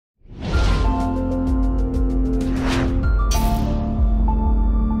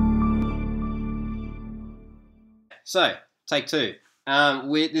So, take two.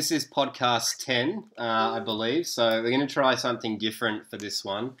 This is podcast 10, I believe. So we're going to try something different for this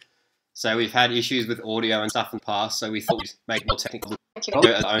one. So we've had issues with audio and stuff in the past, so we thought we'd make it more technical.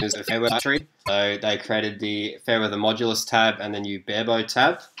 As owners of Fairweather Archery, so they created the Fairweather Modulus tab and the new Barebow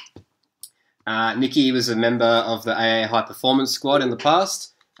tab. Nicky was a member of the AA High Performance Squad in the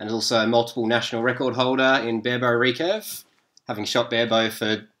past, and is also a multiple national record holder in Barebow recurve, having shot Barebow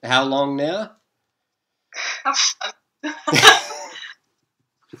for how long now?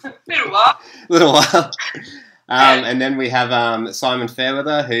 Little while. And then we have Simon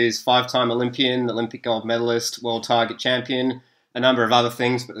Fairweather, who's 5-time Olympian, Olympic Gold Medalist, World Target Champion, a number of other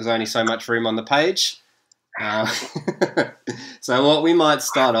things, but there's only so much room on the page. So what we might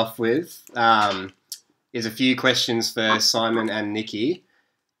start off with is a few questions for Simon and Nicky,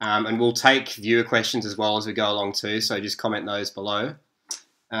 and we'll take viewer questions as well as we go along too, so just comment those below.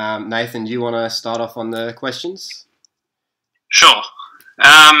 Nathan, do you want to start off on the questions? Sure.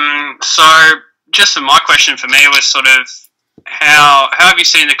 So just my question for me was sort of how have you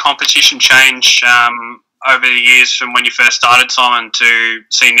seen the competition change over the years from when you first started, Simon, to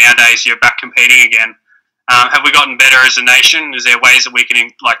see nowadays you're back competing again? Have we gotten better as a nation? Is there ways that we can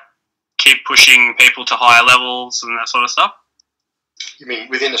keep pushing people to higher levels and that sort of stuff? You mean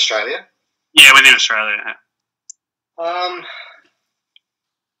within Australia? Yeah, within Australia.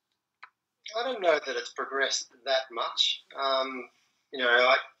 I don't know that it's progressed that much.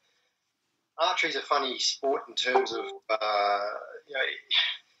 Archery's a funny sport in terms of,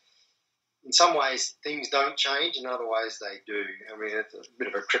 in some ways things don't change, in other ways they do. I mean, it's a bit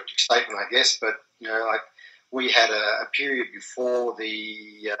of a cryptic statement, I guess, but, we had a period before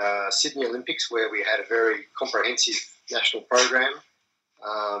the Sydney Olympics where we had a very comprehensive national program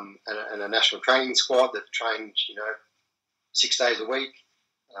and a national training squad that trained, 6 days a week.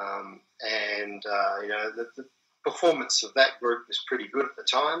 The performance of that group was pretty good at the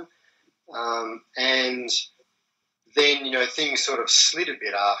time. And then, things sort of slid a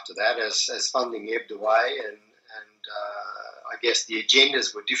bit after that as funding ebbed away and I guess the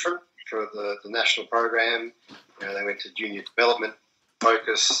agendas were different for the national program. They went to junior development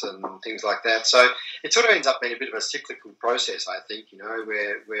focus and things like that. So it sort of ends up being a bit of a cyclical process, I think,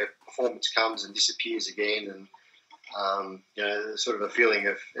 where performance comes and disappears again and, sort of a feeling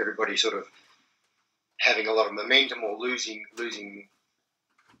of everybody sort of having a lot of momentum or losing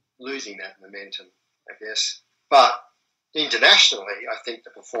that momentum, I guess. But internationally, I think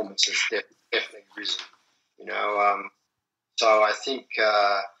the performance has definitely risen. So I think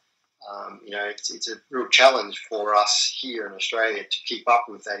it's a real challenge for us here in Australia to keep up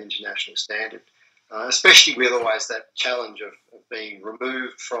with that international standard, especially with always that challenge of being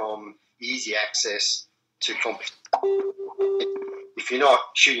removed from easy access to competition. If you're not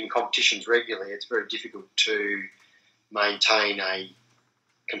shooting competitions regularly, it's very difficult to maintain a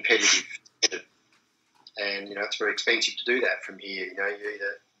competitive standard. And, it's very expensive to do that from here. You're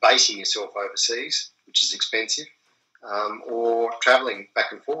either basing yourself overseas, which is expensive, or travelling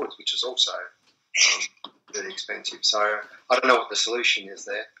back and forwards, which is also really expensive. So I don't know what the solution is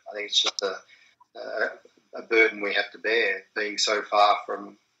there. I think it's just a burden we have to bear, being so far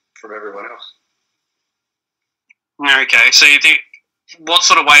from everyone else. Okay, so you think, what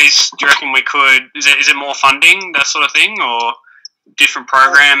sort of ways do you reckon we could, is it more funding, that sort of thing, or different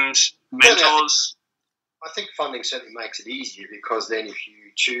programs, mentors? I think funding certainly makes it easier because then if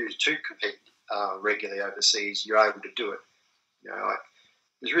you choose to compete regularly overseas, you're able to do it.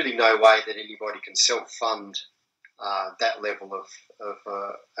 There's really no way that anybody can self-fund that level of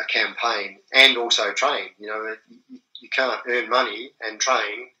a campaign and also train. You can't earn money and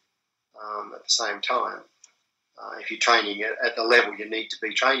train at the same time. If you're training at the level you need to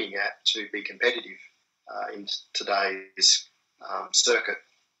be training at to be competitive in today's circuit.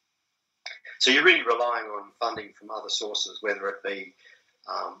 So you're really relying on funding from other sources, whether it be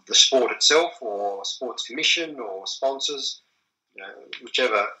the sport itself or sports commission or sponsors,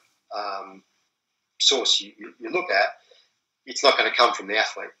 whichever source you look at, it's not going to come from the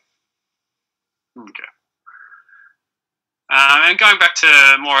athlete. Okay. And going back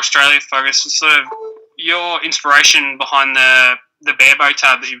to more Australia focus, sort of your inspiration behind the Barebow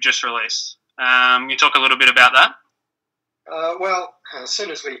tab that you've just released. You talk a little bit about that? Well, as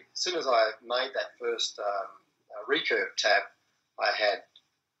soon as I made that first recurve tab, I had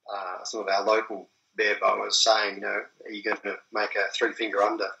some of our local barebowers saying, are you going to make a 3-finger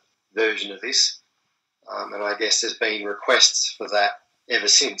under version of this? And I guess there's been requests for that ever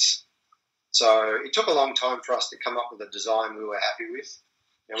since. So it took a long time for us to come up with a design we were happy with.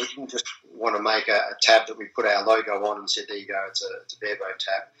 We didn't just want to make a tab that we put our logo on and said, there you go, it's a Barebow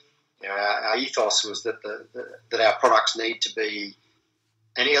tab. our ethos was that that our products need to be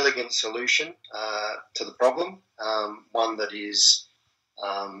an elegant solution to the problem, one that is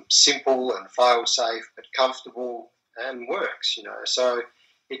simple and fail-safe but comfortable and works. So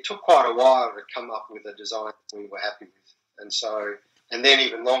it took quite a while to come up with a design that we were happy with, and then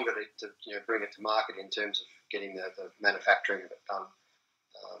even longer to bring it to market in terms of getting the manufacturing of it done.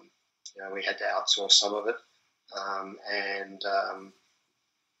 We had to outsource some of it, and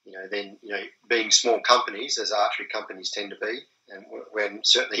then being small companies, as archery companies tend to be, and we're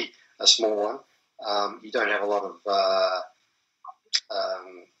certainly a small one, you don't have a lot of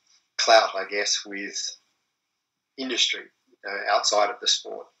clout, I guess, with industry outside of the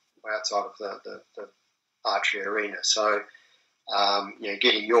sport, outside of the archery arena. So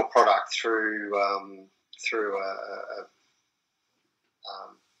getting your product through a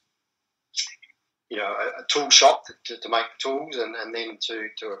tool shop to make the tools, and then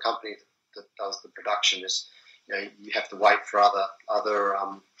to a company that does the production is, you have to wait for other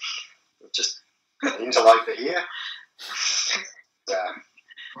just an interloper here.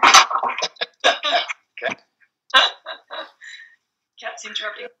 Okay. Cat's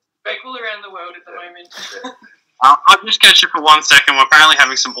interrupting. We're all around the world at the moment. I'll just catch you for 1 second. We're apparently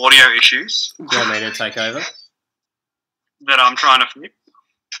having some audio issues. Do you want me to take over? That I'm trying to fix.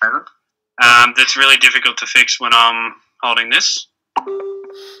 That's really difficult to fix when I'm holding this.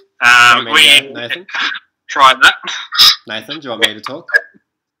 Nathan? Tried that. Nathan, do you want me to talk?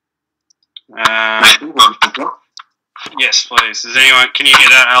 Yes, please. Can you hear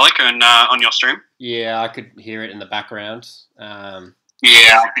that, Alec, on your stream? Yeah, I could hear it in the background.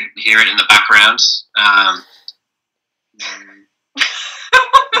 Yeah, I could hear it in the background.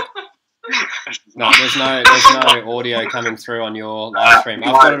 No, there's no audio coming through on your live stream.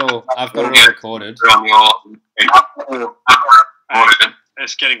 I've got it all recorded.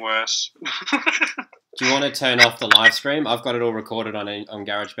 It's getting worse. Do you want to turn off the live stream? I've got it all recorded on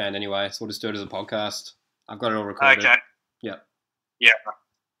GarageBand anyway, so we'll just do it as a podcast. I've got it all recorded. Okay. Yep. Yeah.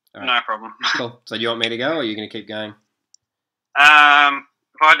 Right. No problem. Cool. So do you want me to go, or are you going to keep going?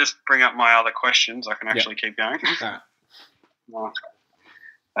 If I just bring up my other questions, I can actually keep going. All right.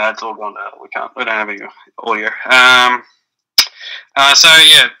 It's all gone out. We don't have any audio.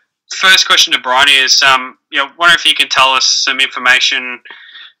 First question to Bryony is, wonder if you can tell us some information,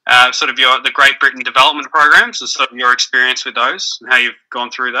 sort of the Great Britain development programs and sort of your experience with those and how you've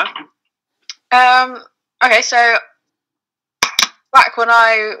gone through that. Okay, so back when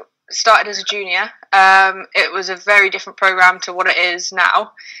I started as a junior, it was a very different program to what it is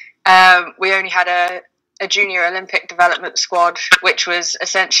now. We only had a junior Olympic development squad, which was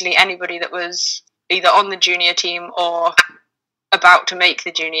essentially anybody that was either on the junior team or about to make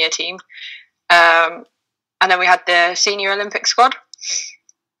the junior team. And then we had the senior Olympic squad.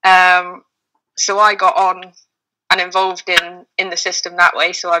 So I got on and involved in the system that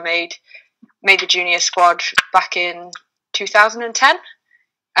way. So I made the junior squad back in 2010.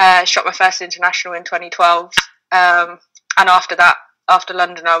 Shot my first international in 2012. And after that, after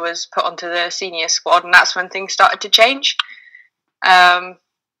London, I was put onto the senior squad, and that's when things started to change. I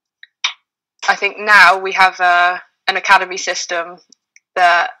think now we have an academy system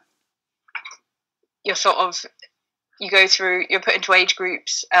that you're put into age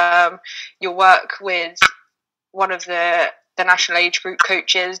groups. You'll work with one of the national age group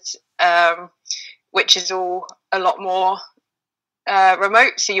coaches, which is all a lot more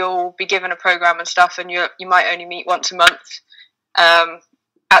remote. So you'll be given a program and stuff, and you might only meet once a month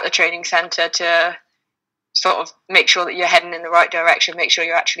at the training centre to sort of make sure that you're heading in the right direction, make sure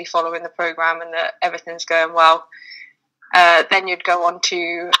you're actually following the program and that everything's going well. Then you'd go on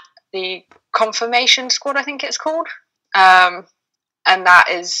to the confirmation squad, I think it's called, and that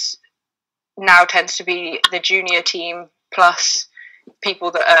is now tends to be the junior team plus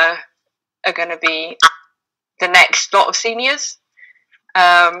people that are going to be the next lot of seniors.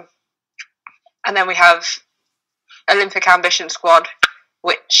 And then we have Olympic Ambition Squad,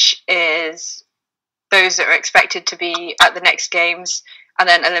 which is those that are expected to be at the next games, and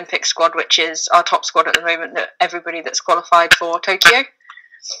then Olympic Squad, which is our top squad at the moment, that everybody that's qualified for Tokyo.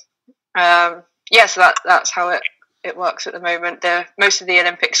 So that's how it works at the moment. Most of the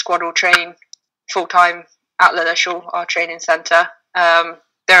Olympic squad will train full-time at Lilleshall, our training centre. There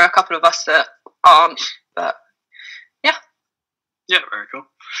are a couple of us that aren't, but yeah. Yeah, very cool.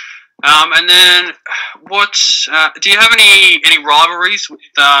 And then, do you have any rivalries with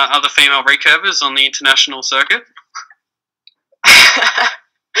other female recurvers on the international circuit? I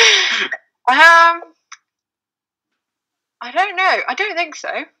don't know. I don't think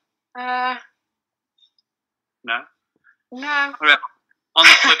so. No. No. on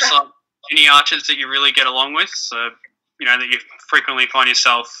the flip side, any archers that you really get along with, so that you frequently find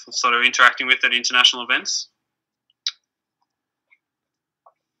yourself sort of interacting with at international events?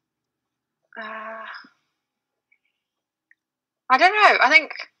 I don't know. I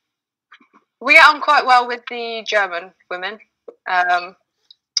think we get on quite well with the German women and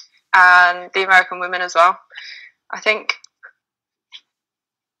the American women as well. I think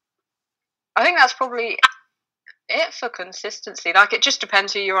that's probably it for consistency. Like, it just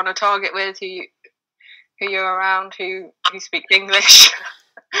depends who you're on a target with, who you're around, who speaks English.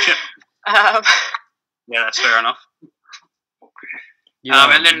 Yeah, that's fair enough.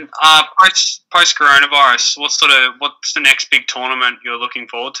 And then post coronavirus, what's the next big tournament you're looking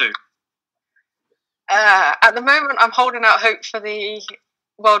forward to? At the moment, I'm holding out hope for the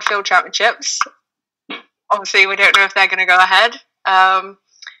World Field Championships. Obviously, we don't know if they're going to go ahead.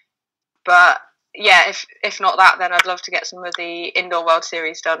 But yeah, if not that, then I'd love to get some of the Indoor World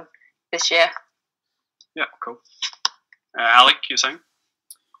Series done this year. Yeah, cool. Alec, you're saying?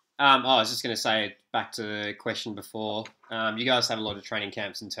 I was just going to say, back to the question before, you guys have a lot of training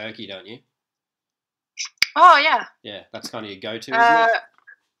camps in Turkey, don't you? Oh, yeah. Yeah, that's kind of your go-to, isn't it?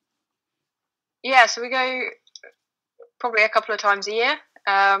 Yeah, so we go probably a couple of times a year.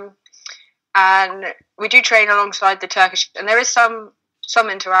 And we do train alongside the Turkish, and there is some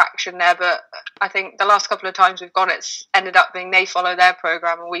interaction there, but I think the last couple of times we've gone, it's ended up being they follow their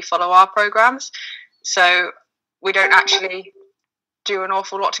program and we follow our programs. So we don't actually do an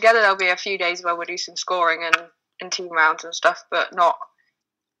awful lot together. There'll be a few days where we'll do some scoring and team rounds and stuff, but not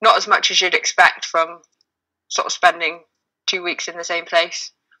as much as you'd expect from sort of spending 2 weeks in the same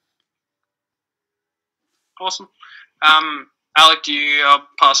place. Awesome. Alec, I'll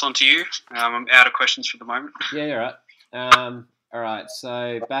pass on to you. I'm out of questions for the moment. Yeah, you're right. All right,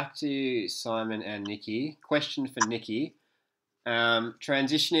 so back to Simon and Nicky. Question for Nicky.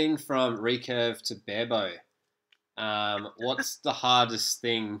 Transitioning from recurve to barebow, what's the hardest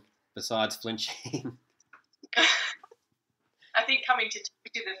thing besides flinching? I think coming to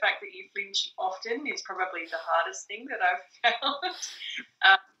the fact that you flinch often is probably the hardest thing that I've found.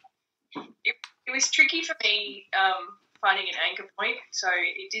 It was tricky for me finding an anchor point, so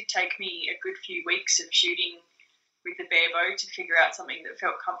it did take me a good few weeks of shooting with the barebow to figure out something that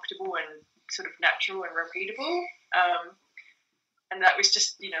felt comfortable and sort of natural and repeatable. And that was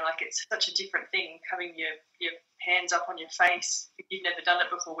just, like, it's such a different thing having your hands up on your face if you've never done it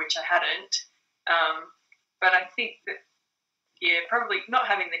before, which I hadn't. But I think that, probably not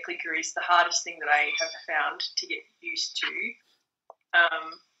having the clicker is the hardest thing that I have found to get used to.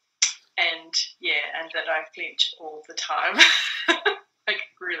 And that I flinch all the time, like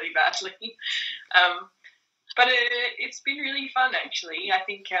really badly. But it's been really fun, actually. I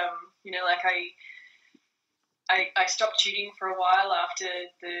think, I stopped shooting for a while after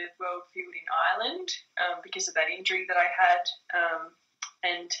the World Field in Ireland because of that injury that I had,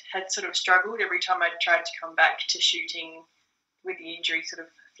 and had sort of struggled every time I tried to come back to shooting with the injury sort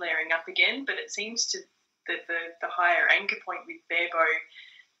of flaring up again. But it seems that the higher anchor point with barebow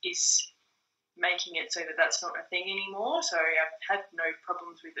is making it so that that's not a thing anymore. So I've had no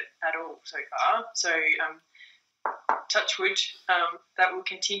problems with it at all so far. So touch wood, that will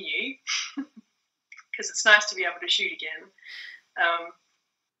continue because it's nice to be able to shoot again.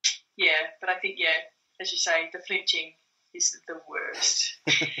 But I think, as you say, the flinching is the worst.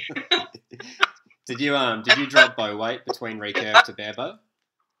 Did you drop bow weight between recurve to barebow?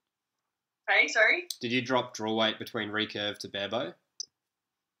 Hey, sorry? Did you drop draw weight between recurve to barebow?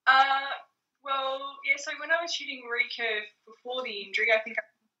 So when I was shooting recurve before the injury, I think I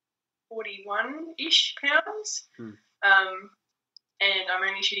was 41-ish pounds. And I'm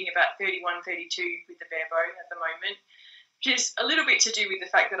only shooting about 31, 32 with the barebow at the moment, which is a little bit to do with the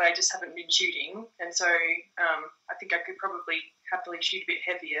fact that I just haven't been shooting. And so I think I could probably happily shoot a bit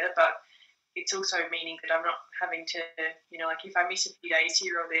heavier, but it's also meaning that I'm not having to, like if I miss a few days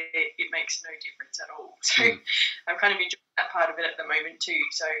here or there, it makes no difference at all. So I'm kind of enjoying that part of it at the moment too.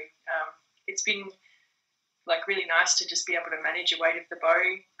 So it's been like really nice to just be able to manage the weight of the bow.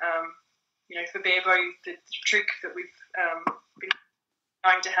 For barebow, the trick that we've been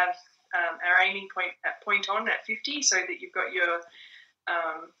trying to have our aiming point on at 50, so that you've got your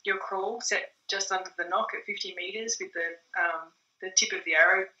crawl set just under the knock at 50 metres with the tip of the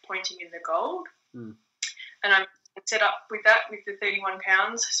arrow pointing in the gold. And I'm set up with that with the 31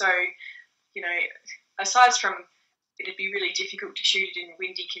 pounds. So, aside from it'd be really difficult to shoot it in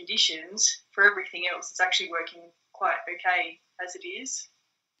windy conditions, for everything else, it's actually working quite okay as it is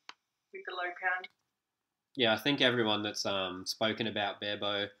with the low pound. Yeah, I think everyone that's spoken about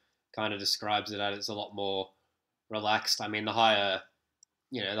barebow kind of describes it as it's a lot more relaxed. I mean, the higher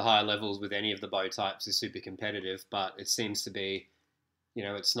the higher levels with any of the bow types is super competitive, but it seems to be,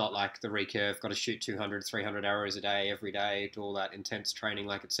 it's not like the recurve, got to shoot 200, 300 arrows a day, every day, do all that intense training.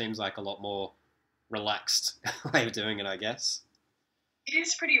 Like, it seems like a lot more relaxed way of doing it, I guess. It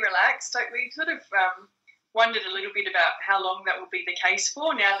is pretty relaxed. Like, we sort of wondered a little bit about how long that will be the case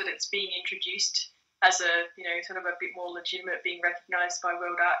for now that it's being introduced as a, sort of a bit more legitimate, being recognised by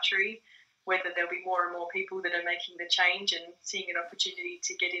World Archery, whether there'll be more and more people that are making the change and seeing an opportunity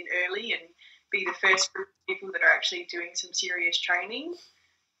to get in early and be the first group of people that are actually doing some serious training.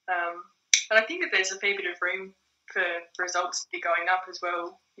 But I think that there's a fair bit of room for results to be going up as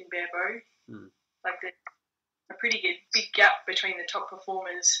well in Barebow. Like, there's a pretty good big gap between the top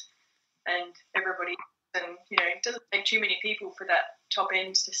performers and everybody. And, it doesn't take too many people for that top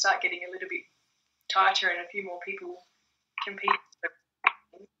end to start getting a little bit tighter and a few more people compete.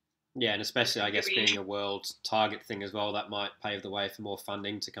 Yeah, and especially, I guess, being a world target thing as well, that might pave the way for more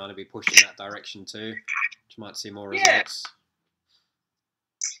funding to kind of be pushed in that direction too, which might see more results.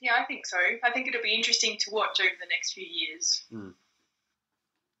 Yeah, I think so. I think it'll be interesting to watch over the next few years.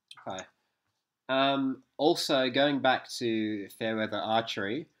 Okay. Also, going back to Fairweather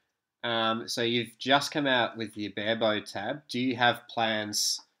Archery, so you've just come out with your Barebow tab. Do you have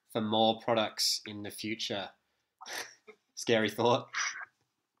plans for more products in the future? Scary thought.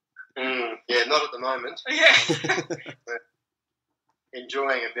 Yeah, not at the moment. Yeah. We're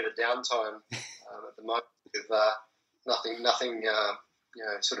enjoying a bit of downtime at the moment with nothing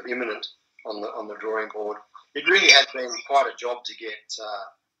sort of imminent on the drawing board. It really has been quite a job to get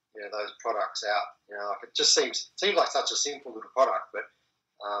those products out. Like, it just seems like such a simple little product, but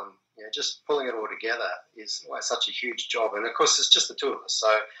just pulling it all together is such a huge job. And of course, it's just the two of us,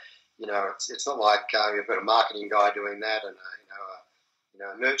 so it's not like you've got a marketing guy doing that and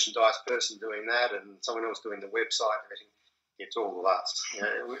a merchandise person doing that and someone else doing the website and everything. It's all of us.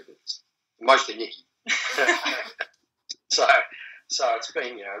 It's mostly Nicky. So it's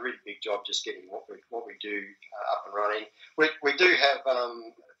been a really big job just getting what we do up and running. We do have a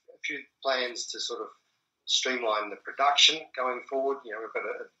few plans to sort of streamline the production going forward. We've got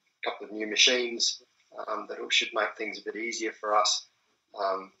a couple of new machines that should make things a bit easier for us.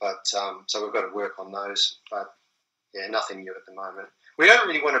 So we've got to work on those. But yeah, nothing new at the moment. We don't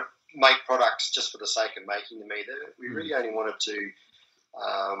really want to make products just for the sake of making them either. We really only wanted to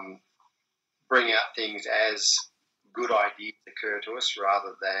bring out things as good ideas occur to us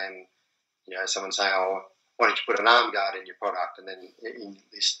rather than, someone saying, oh, why don't you put an arm guard in your product and then in your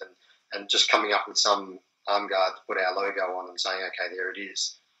list and just coming up with some arm guard to put our logo on and saying, okay, there it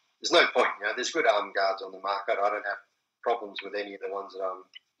is. There's no point. There's good arm guards on the market. I don't have problems with any of the ones that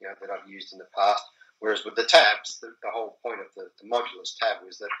I've used in the past. Whereas with the tabs, the whole point of the modulus tab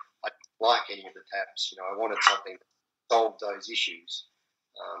was that I didn't like any of the tabs. I wanted something that solved those issues.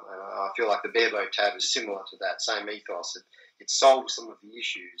 And I feel like the Barebow tab is similar to that same ethos. It solves some of the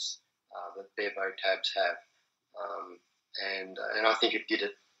issues that Barebow tabs have. And I think it did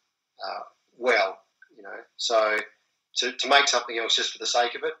it well, So to make something else just for the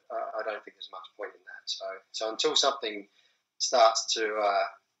sake of it, I don't think there's much point in that. So until something starts to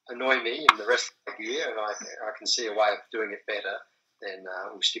annoy me in the rest of the year and I can see a way of doing it better, then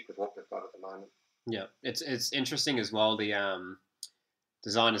we'll stick with what we've got at the moment. Yeah, it's interesting as well, the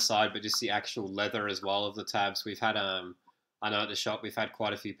design aside, but just the actual leather as well of the tabs. We've had, I know at the shop, we've had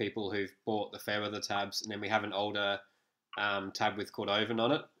quite a few people who've bought the Fairweather tabs, and then we have an older tab with Cordovan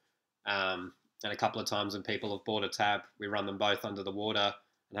on it. And a couple of times when people have bought a tab, we run them both under the water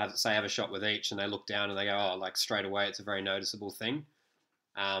and have a shot with each, and they look down and they go, oh, like straight away, it's a very noticeable thing.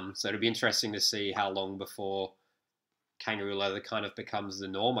 So it'll be interesting to see how long before kangaroo leather kind of becomes the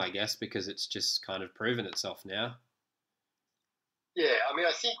norm, I guess, because it's just kind of proven itself now. Yeah, I mean,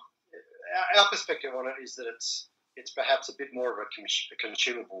 I think our perspective on it is that it's perhaps a bit more of a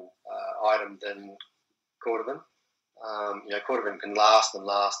consumable item than Cordovan. Cordovan can last and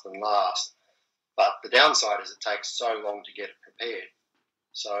last and last, but the downside is it takes so long to get it prepared.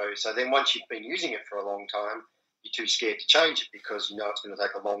 So then once you've been using it for a long time, you're too scared to change it because it's going to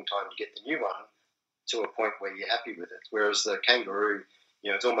take a long time to get the new one to a point where you're happy with it. Whereas the kangaroo,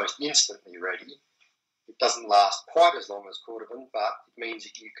 it's almost instantly ready. It doesn't last quite as long as Cordovan, but it means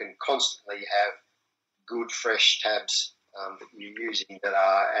that you can constantly have good, fresh tabs that you're using that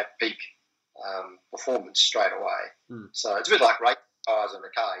are at peak performance straight away. So it's a bit like race tyres on a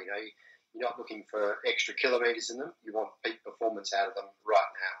car. You're not looking for extra kilometres in them. You want peak performance out of them right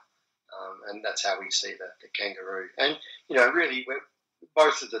now. And that's how we see the kangaroo. And, really,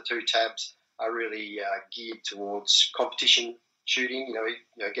 both of the two tabs are really geared towards competition shooting,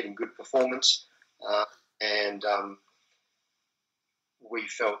 getting good performance. And we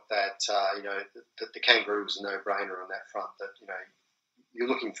felt that that the kangaroo was a no-brainer on that front. That you're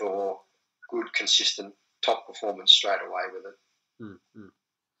looking for good, consistent, top performance straight away with it. Mm-hmm.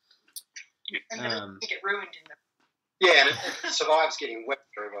 And then to get ruined in them. Yeah, and it survives getting wet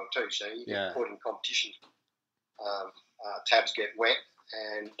very well too. So you get caught in competition. Tabs get wet,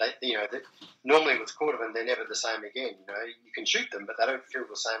 and they, normally with cordovan they're never the same again. You can shoot them, but they don't feel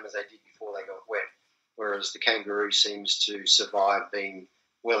the same as they did before they got wet. Whereas the kangaroo seems to survive being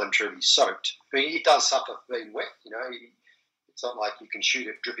well and truly soaked. I mean, it does suffer being wet. It's not like you can shoot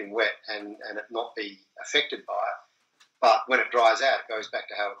it dripping wet and it not be affected by it. But when it dries out, it goes back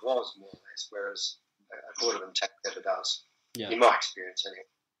to how it was, more or less, whereas a cordovan tab never does, in my experience anyway.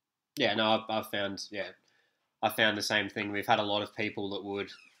 Yeah, no, I found the same thing. We've had a lot of people that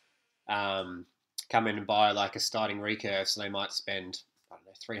would come in and buy like a starting recurve, so they might spend, I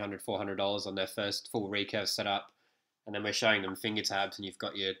don't know, $300, $400 on their first full recurve setup, and then we're showing them finger tabs, and you've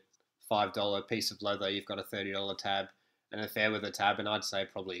got your $5 piece of leather, you've got a $30 tab, and a Fairweather tab, and I'd say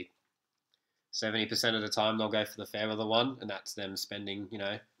probably 70% of the time they'll go for the Fairweather one, and that's them spending,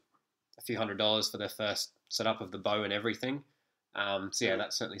 a few $100s for their first setup of the bow and everything. So yeah,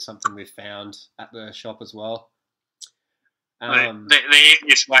 that's certainly something we've found at the shop as well. The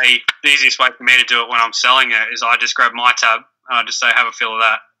easiest way for me to do it when I'm selling it is I just grab my tab and I just say, have a feel of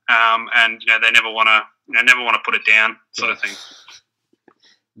that, and they never want to put it down, sort of thing.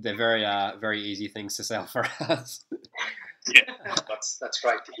 They're very easy things to sell for us. Yeah, that's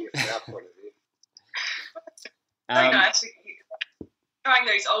great to hear from our point of view. Very nice. Trying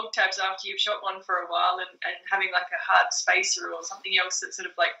those old tabs after you've shot one for a while and having like a hard spacer or something else that's sort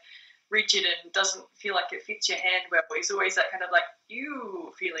of like rigid and doesn't feel like it fits your hand well. It's always that kind of like,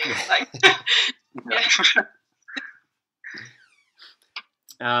 you feeling like,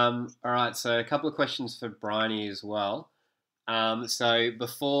 All right, so a couple of questions for Bryony as well. So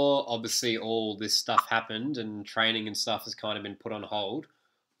before obviously all this stuff happened and training and stuff has kind of been put on hold,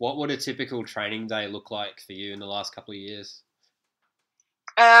 what would a typical training day look like for you in the last couple of years?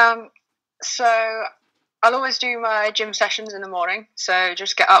 So I'll always do my gym sessions in the morning. So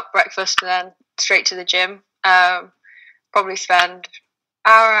just get up, breakfast, and then straight to the gym. Probably spend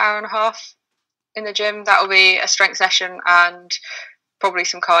hour and a half in the gym. That'll be a strength session and probably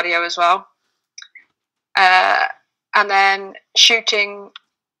some cardio as well. And then shooting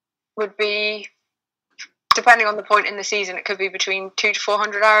would be, depending on the point in the season, it could be between 200 to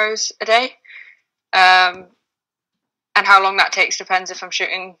 400 hours a day. And how long that takes depends if I'm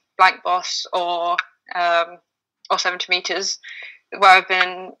shooting blank boss or 70 meters. Where I've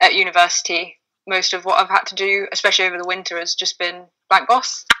been at university, most of what I've had to do, especially over the winter, has just been blank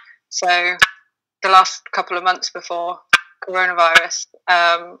boss. So the last couple of months before coronavirus,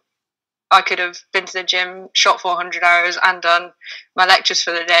 I could have been to the gym, shot 400 hours and done my lectures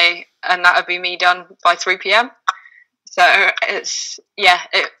for the day, and that would be me done by 3 p.m. So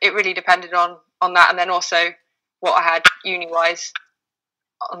it really depended on that, and then also what I had uni-wise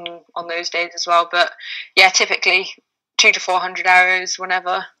on those days as well. But yeah, typically 200 to 400 hours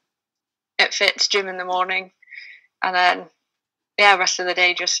whenever it fits, gym in the morning, and then rest of the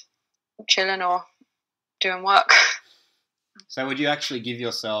day just chilling or doing work. So would you actually give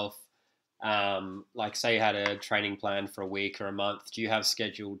yourself, like say you had a training plan for a week or a month, do you have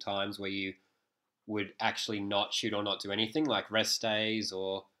scheduled times where you would actually not shoot or not do anything, like rest days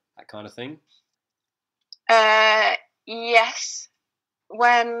or that kind of thing? Yes.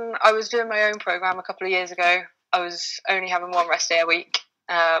 When I was doing my own program a couple of years ago, I was only having one rest day a week.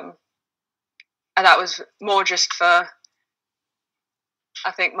 And that was more just for,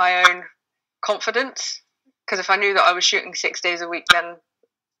 I think, my own confidence. Because if I knew that I was shooting 6 days a week, then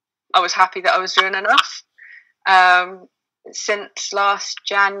I was happy that I was doing enough. Since last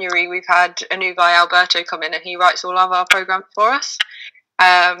January, we've had a new guy, Alberto, come in, and he writes all of our programs for us.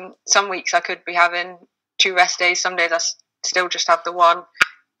 Some weeks I could be having 2 rest days. Some days I still just have the one.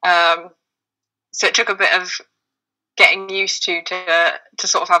 So it took a bit of getting used to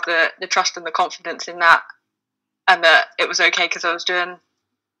sort of have the trust and the confidence in that, and that it was okay because I was doing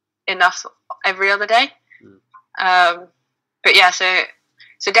enough every other day. But yeah,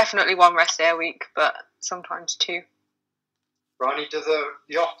 so definitely one rest day a week, but sometimes 2. Bryony, do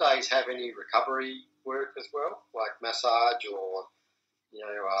the off days have any recovery work as well, like massage or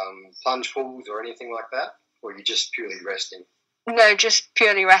plunge pools or anything like that, or are you just purely resting? No, just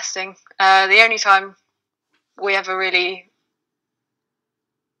purely resting. The only time we ever really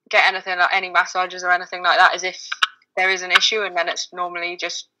get anything like any massages or anything like that is if there is an issue, and then it's normally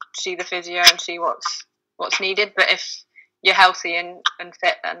just see the physio and see what's needed. But if you're healthy and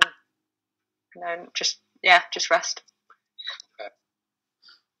fit, then just rest. Okay.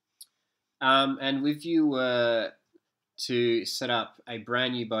 And if you were to set up a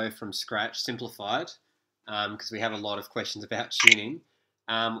brand new bow from scratch, simplified, because we have a lot of questions about tuning,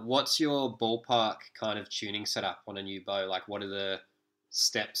 what's your ballpark kind of tuning setup on a new bow? Like, what are the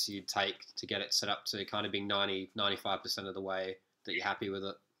steps you'd take to get it set up to kind of being 95% of the way that you're happy with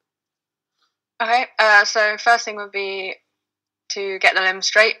it? Okay, so first thing would be to get the limbs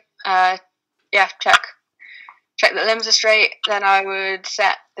straight. Check that the limbs are straight. Then I would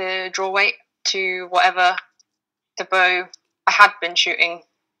set the draw weight to whatever the bow I had been shooting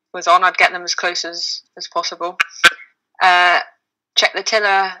was on. I'd get them as close as possible. Check the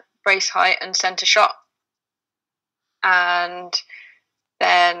tiller, brace height and centre shot. And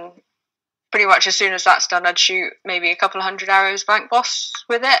then pretty much as soon as that's done, I'd shoot maybe a couple of 100 arrows bank boss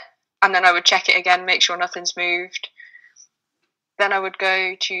with it. And then I would check it again, make sure nothing's moved. Then I would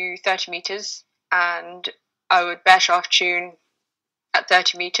go to 30 metres and I would bare shaft tune at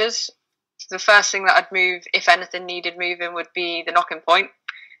 30 metres. So the first thing that I'd move, if anything needed moving, would be the knocking point.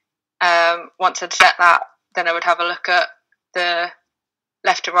 Once I'd set that, then I would have a look at the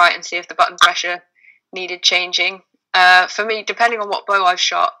left to right and see if the button pressure needed changing. For me, depending on what bow I've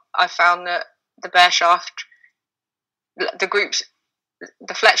shot, I've found that the bare shaft,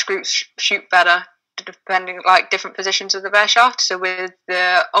 the fletch groups shoot better depending like different positions of the bare shaft. So with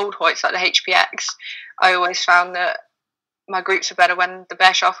the old Hoyts like the HPX, I always found that my groups were better when the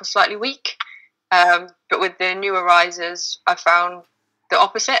bare shaft was slightly weak. But with the newer risers, I found the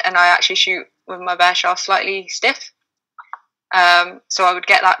opposite, and I actually shoot with my bare shaft slightly stiff. So I would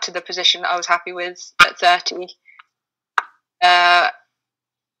get that to the position that I was happy with at 30.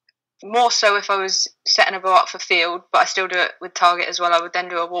 More so if I was setting a bow up for field, but I still do it with target as well. I would then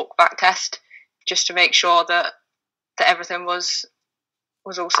do a walk back test just to make sure that everything was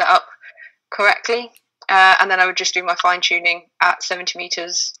all set up correctly. And then I would just do my fine tuning at 70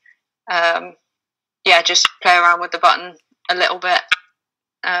 metres. Just play around with the button a little bit.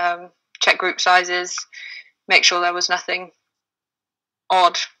 Check group sizes, make sure there was nothing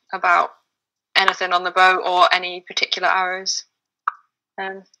odd about anything on the bow or any particular arrows.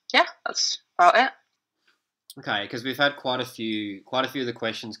 That's about it. Okay, because we've had quite a few of the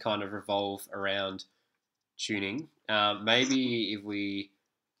questions kind of revolve around tuning. Maybe if we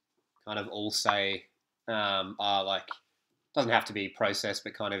kind of all say doesn't have to be process,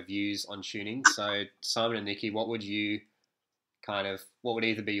 but kind of views on tuning. So Simon and Nicky, what would either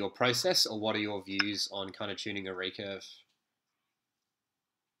be your process or what are your views on kind of tuning a recurve?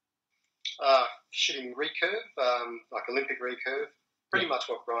 Shooting recurve, like Olympic recurve, pretty much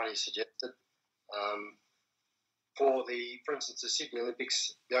what Bryony suggested. For instance, the Sydney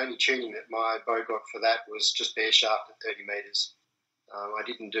Olympics, the only tuning that my bow got for that was just bare shaft at 30 metres. I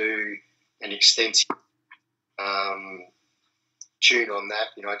didn't do an extensive tune on that.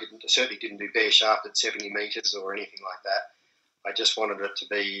 I certainly didn't do bare shaft at 70 metres or anything like that. I just wanted it to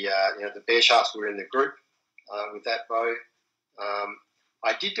be, the bare shafts were in the group with that bow.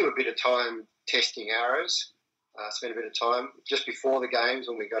 I did do a bit of time testing arrows. Spent a bit of time just before the games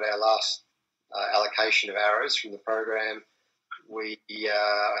when we got our last allocation of arrows from the program. I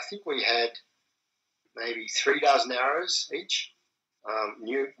think we had maybe 3 dozen arrows each,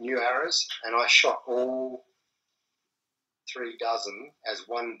 new arrows, and I shot all 3 dozen as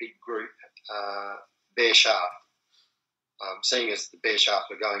one big group bare shaft. Seeing as the bare shaft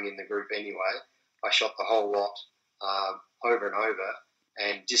were going in the group anyway, I shot the whole lot over and over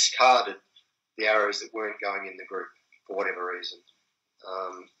and discarded the arrows that weren't going in the group for whatever reason.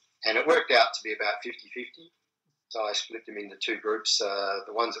 And it worked out to be about 50-50. So I split them into 2 groups.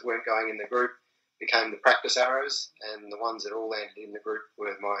 The ones that weren't going in the group became the practice arrows, and the ones that all landed in the group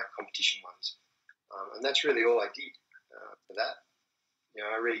were my competition ones. And that's really all I did for that.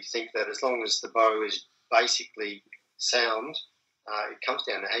 I really think that as long as the bow is basically sound, it comes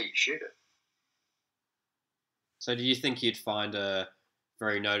down to how you shoot it. So do you think you'd find a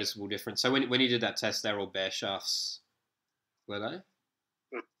very noticeable difference? So when you did that test, they were all bare shafts, were they?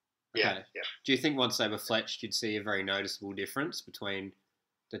 Yeah, okay. Yeah. Do you think once they were fletched, you'd see a very noticeable difference between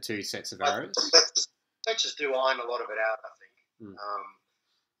the 2 sets of arrows? Fletchers do iron a lot of it out, I think.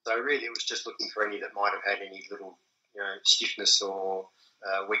 So really it was just looking for any that might have had any little, stiffness or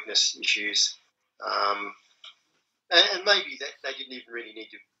weakness issues. And maybe that they didn't even really need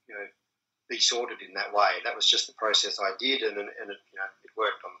to, be sorted in that way. That was just the process I did, and it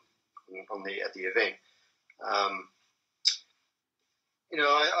worked at the event.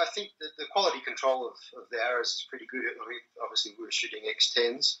 I think that the quality control of the arrows is pretty good. I mean, obviously, we were shooting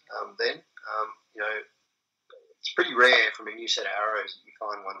X10s then. It's pretty rare from a new set of arrows that you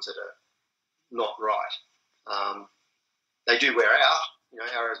find ones that are not right. They do wear out,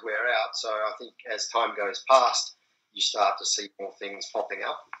 arrows wear out. So I think as time goes past, you start to see more things popping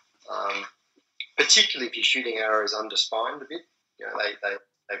up. Particularly if you're shooting arrows underspined a bit,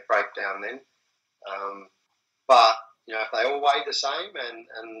 they break down then. But if they all weigh the same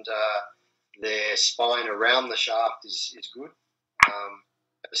and their spine around the shaft is good,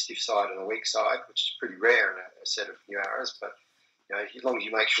 a stiff side and a weak side, which is pretty rare in a set of new arrows. But as long as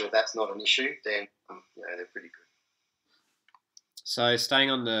you make sure that's not an issue, then they're pretty good. So staying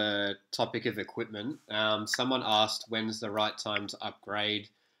on the topic of equipment, someone asked when's the right time to upgrade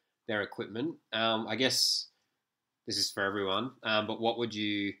their equipment. I guess this is for everyone, but what would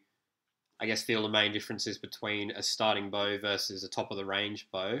you, feel the main differences between a starting bow versus a top of the range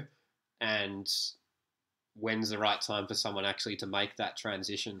bow, and when's the right time for someone actually to make that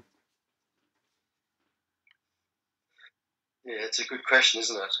transition? Yeah, it's a good question,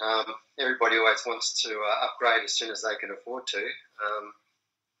 isn't it? Everybody always wants to upgrade as soon as they can afford to.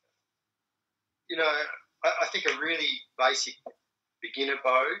 I think a really basic beginner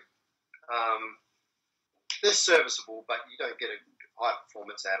bow, they're serviceable, but you don't get a high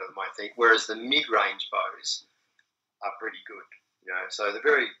performance out of them, I think, whereas the mid-range bows are pretty good. So the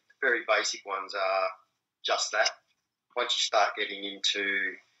very, very basic ones are just that. Once you start getting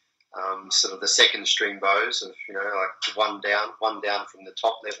into sort of the second string bows of, like one down from the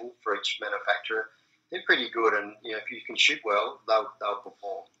top level for each manufacturer, they're pretty good. And, if you can shoot well, they'll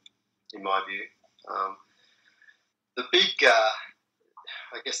perform, in my view. The big,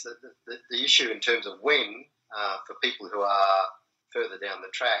 the issue in terms of when, for people who are further down the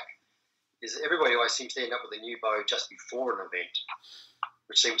track, is everybody always seems to end up with a new bow just before an event,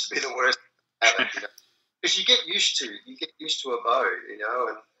 which seems to be the worst habit, because you get used to a bow,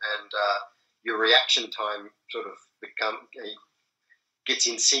 and your reaction time sort of gets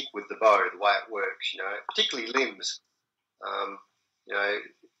in sync with the bow, the way it works, particularly limbs.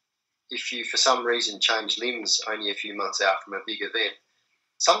 If you for some reason change limbs only a few months out from a big event,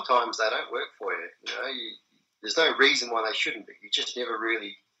 sometimes they don't work for you. There's no reason why they shouldn't be. You just never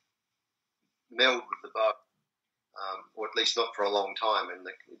really meld with the bow, or at least not for a long time, and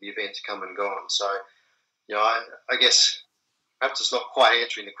the events come and gone. So, I guess perhaps it's not quite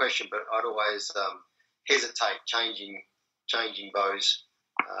answering the question, but I'd always hesitate changing bows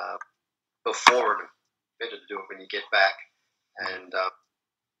before an event. Better to do it when you get back, and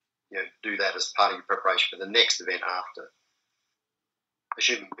do that as part of your preparation for the next event after.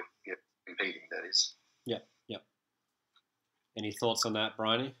 Assuming you're competing, that is. Yep. Any thoughts on that,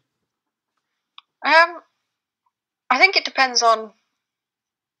 Bryony? I think it depends on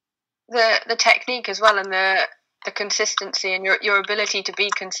the technique as well, and the consistency and your ability to be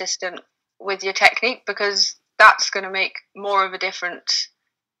consistent with your technique, because that's going to make more of a difference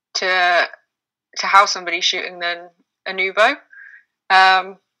to how somebody's shooting than a new bow.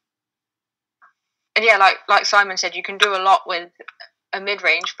 And yeah, like Simon said, you can do a lot with a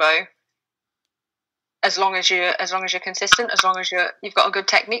mid-range bow as long as you're consistent, as long as you've got a good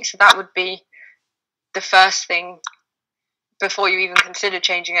technique. So that would be the first thing before you even consider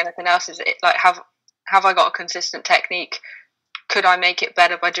changing anything else. Is it like, have I got a consistent technique? Could I make it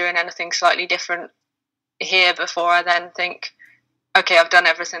better by doing anything slightly different here before I then think, okay, I've done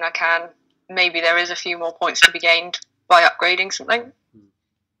everything I can. Maybe there is a few more points to be gained by upgrading something.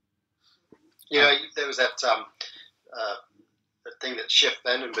 There was that thing that Chef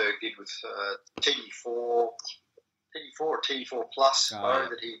Vandenberg did with TD4 or TD4 Plus bow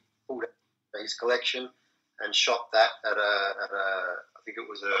that he pulled out of his collection and shot that at a I think it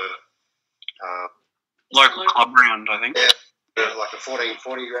was a local club round, I think. Yeah, like a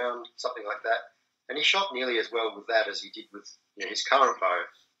 1440 round, something like that. And he shot nearly as well with that as he did with his current bow.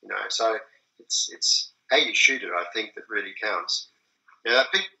 So it's how you shoot it, I think, that really counts.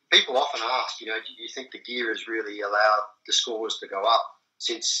 People often ask, do you think the gear has really allowed the scores to go up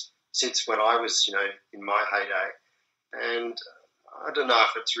since when I was, in my heyday? And I don't know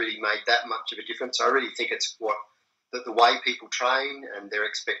if it's really made that much of a difference. I really think it's the way people train and their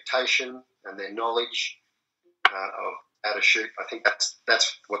expectation and their knowledge of how to shoot. I think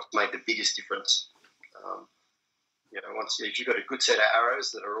that's what's made the biggest difference. If you've got a good set of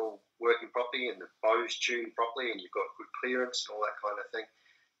arrows that are all working properly and the bow's tuned properly and you've got good clearance and all that kind of thing,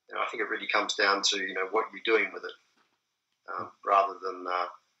 I think it really comes down to what you're doing with it, rather than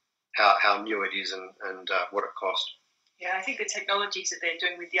how new it is and what it costs. Yeah, I think the technologies that they're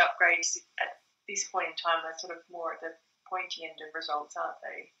doing with the upgrades at this point in time are sort of more at the pointy end of results, aren't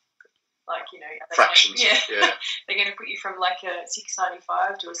they? Like, fractions. Yeah. They're going to put you from like a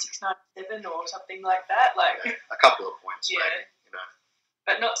 695 to a 697 or something like that. Like a couple of points, maybe,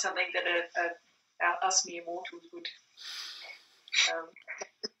 but not something that us mere mortals would.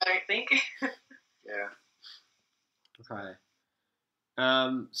 I don't think. Yeah. Okay.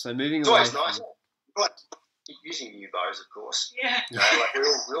 So moving It's away. always nice. Like using new bows, of course. Yeah. You know, like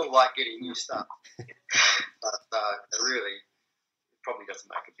we all like getting new stuff, but really, it probably doesn't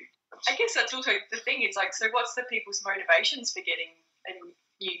make a big difference. I guess that's also the thing. It's like, so what's the people's motivations for getting a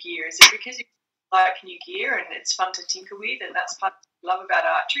new gear? Is it because you like new gear and it's fun to tinker with, and that's part of what you love about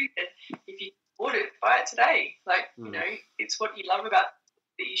archery? That if you bought it, buy it today. Like, you know, it's what you love about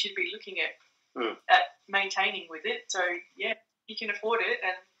that you should be looking at maintaining with it. So yeah, you can afford it,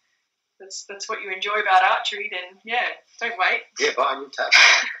 and that's what you enjoy about archery. Then yeah, don't wait. Yeah, buy a new tab.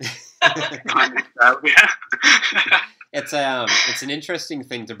 It's an interesting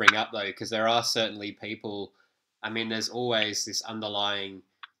thing to bring up though, because there are certainly people. I mean, there's always this underlying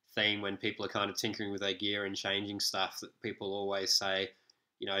theme when people are kind of tinkering with their gear and changing stuff that people always say,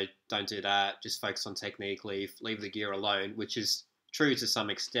 you know, don't do that. Just focus on technique. Leave the gear alone, which is true to some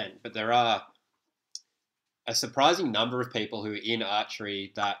extent. But there are a surprising number of people who are in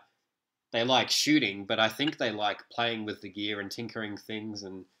archery that they like shooting, but I think they like playing with the gear and tinkering things,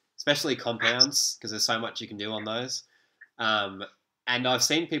 and especially compounds, because there's so much you can do on those. And I've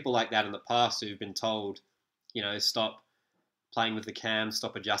seen people like that in the past who've been told, you know, stop playing with the cam,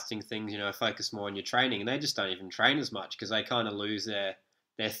 stop adjusting things, you know, focus more on your training. And they just don't even train as much because they kind of lose their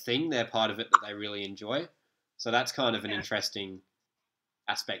thing, their part of it that they really enjoy. So that's kind of an interesting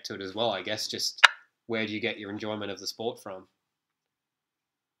aspect to it as well, I guess. Just where do you get your enjoyment of the sport from?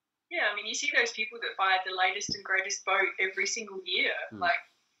 Yeah, I mean, you see those people that buy the latest and greatest boat every single year,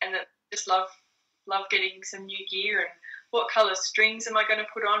 and that just love getting some new gear, and what colour strings am I going to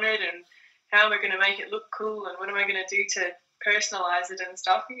put on it, and how am I going to make it look cool, and what am I going to do to personalise it and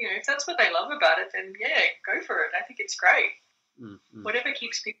stuff. You know, if that's what they love about it, then yeah, go for it. I think it's great. Whatever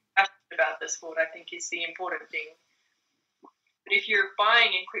keeps people passionate about the sport, I think, is the important thing. But if you're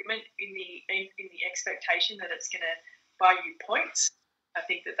buying equipment in the expectation that it's going to buy you points, I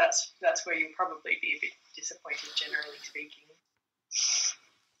think that's where you'll probably be a bit disappointed, generally speaking.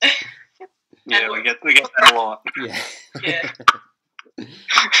 Yeah, we get that a lot. Yeah.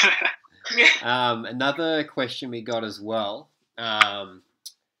 Another question we got as well.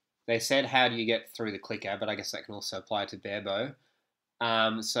 They said, how do you get through the clicker? But I guess that can also apply to Barebow.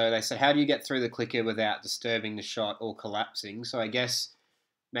 So they said, how do you get through the clicker without disturbing the shot or collapsing? So I guess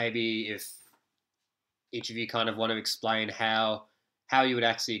maybe if each of you kind of want to explain how you would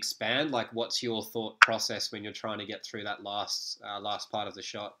actually expand, like what's your thought process when you're trying to get through that last part of the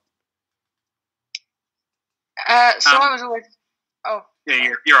shot? I was always... Oh.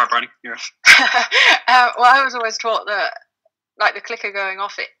 Yeah, you're right, Bryony. You're right. Well, I was always taught that, like, the clicker going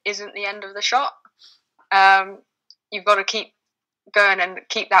off, it isn't the end of the shot. You've got to keep going and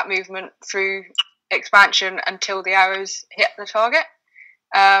keep that movement through expansion until the arrows hit the target.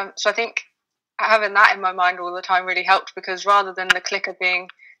 So I think having that in my mind all the time really helped, because rather than the clicker being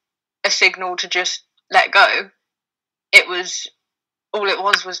a signal to just let go, it was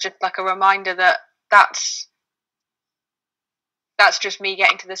just like a reminder that that's just me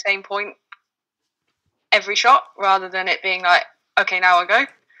getting to the same point every shot, rather than it being like, okay, now I go.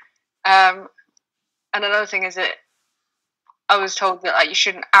 And another thing is that I was told that, like, you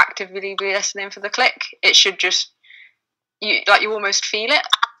shouldn't actively be listening for the click. It should just, you almost feel it,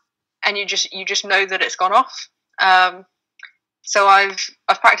 and you just know that it's gone off. So I've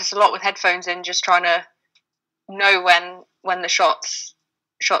practiced a lot with headphones in, just trying to know when the shot's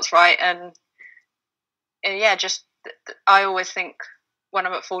right, and yeah, just I always think when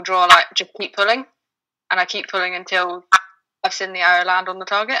I'm at full draw, like, just keep pulling, and I keep pulling until I've seen the arrow land on the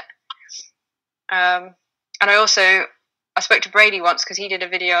target. And I spoke to Brady once, because he did a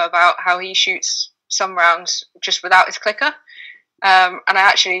video about how he shoots some rounds just without his clicker. And I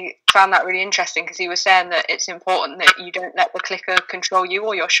actually found that really interesting, because he was saying that it's important that you don't let the clicker control you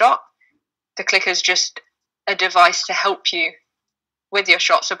or your shot. The clicker's just a device to help you with your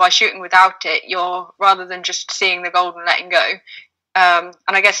shot. So by shooting without it, you're, rather than just seeing the gold and letting go, and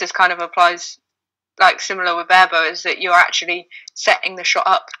I guess this kind of applies, like, similar with Barebow, is that you're actually setting the shot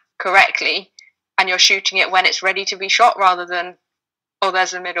up correctly, and you're shooting it when it's ready to be shot, rather than, oh,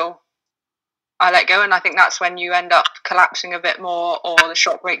 there's the middle, I let go. And I think that's when you end up collapsing a bit more, or the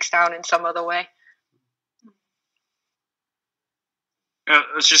shot breaks down in some other way. I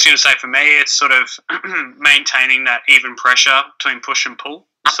was just going to say, for me, it's sort of maintaining that even pressure between push and pull,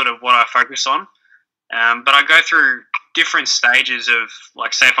 sort of what I focus on. But I go through different stages of,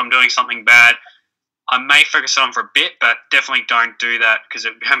 like, say if I'm doing something bad, I may focus on for a bit, but definitely don't do that, because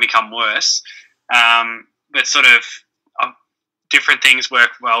it can become worse. But sort of different things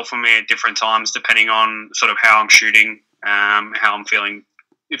work well for me at different times, depending on sort of how I'm shooting how I'm feeling,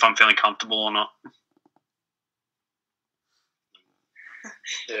 if I'm feeling comfortable or not.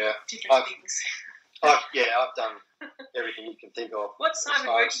 Yeah, Different things. I've done everything you can think of. What's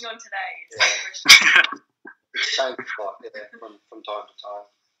Simon working on today? Yeah. It's changed a lot, from time to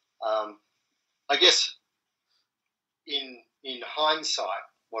time. I guess in hindsight,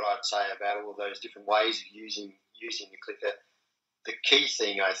 what I'd say about all of those different ways of using the clicker, the key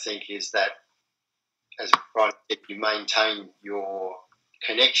thing I think is that, as Bryony said, you maintain your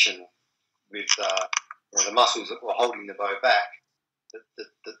connection with the muscles that were holding the bow back.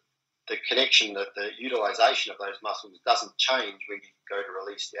 The connection, the utilisation of those muscles doesn't change when you go to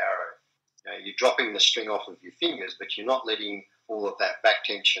release the arrow. You're dropping the string off of your fingers, but you're not letting all of that back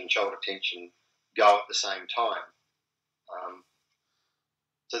tension, shoulder tension go at the same time.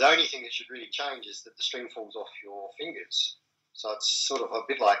 So the only thing that should really change is that the string falls off your fingers. So it's sort of a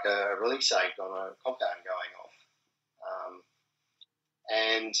bit like a release aid on a compound going off.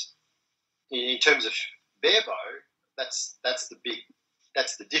 And in terms of barebow, that's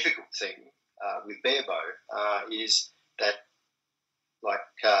the difficult thing with barebow is that, like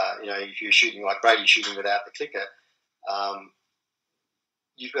if you're shooting like Brady's shooting without the clicker,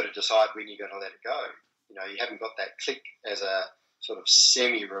 you've got to decide when you're going to let it go. You haven't got that click as a sort of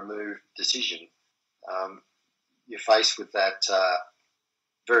semi-removed decision. You're faced with that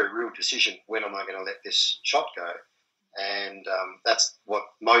very real decision: when am I going to let this shot go? And that's what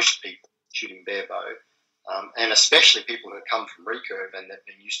most people shooting barebow, and especially people who come from recurve and have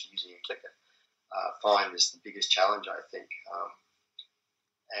been used to using a clicker, find is the biggest challenge, I think.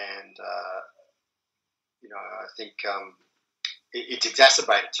 I think it's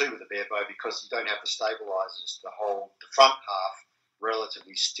exacerbated too with the barebow because you don't have the stabilisers to hold the front half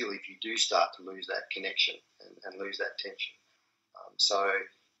relatively still if you do start to lose that connection and lose that tension.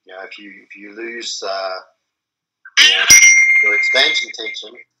 If you lose your expansion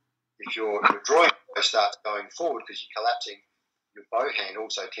tension, if your drawing bow starts going forward because you're collapsing, your bow hand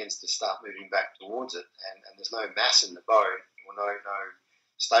also tends to start moving back towards it, and there's no mass in the bow or no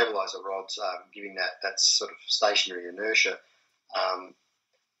stabiliser rods giving that sort of stationary inertia,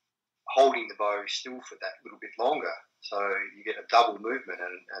 holding the bow still for that little bit longer. So you get a double movement,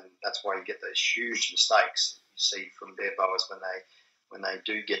 and that's why you get those huge mistakes you see from barebowers when they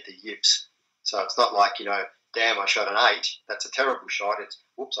do get the yips. So it's not like, damn, I shot an 8. That's a terrible shot. It's,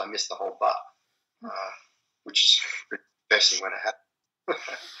 whoops, I missed the whole butt, which is depressing when it happens.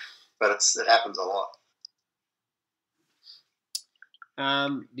 But it happens a lot.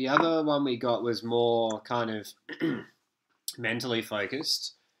 The other one we got was more kind of mentally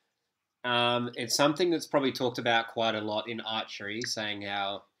focused. It's something that's probably talked about quite a lot in archery, saying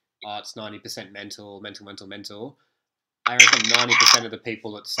how it's 90% mental. I reckon 90% of the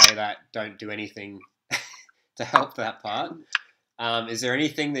people that say that don't do anything to help that part. Is there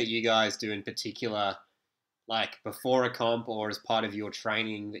anything that you guys do in particular, like before a comp or as part of your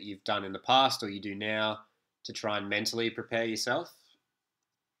training that you've done in the past or you do now to try and mentally prepare yourself?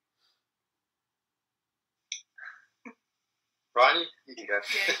 Bryony, you can go.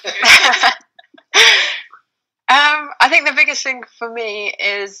 I think the biggest thing for me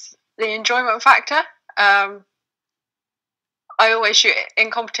is the enjoyment factor. I always shoot in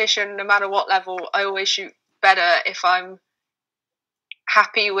competition, no matter what level. I always shoot better if I'm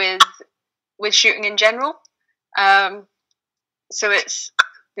happy with shooting in general. So it's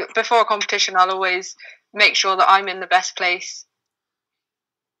before a competition, I'll always make sure that I'm in the best place.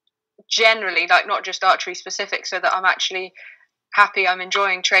 Generally, like not just archery specific, so that I'm actually happy, I'm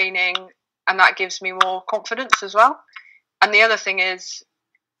enjoying training, and that gives me more confidence as well. And the other thing is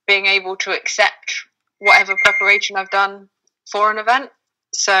being able to accept whatever preparation I've done for an event.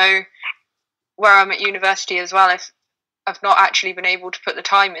 So where I'm at university as well, if I've not actually been able to put the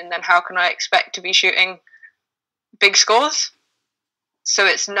time in, then how can I expect to be shooting big scores? So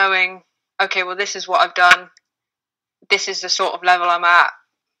it's knowing, okay, well, this is what I've done. This is the sort of level I'm at.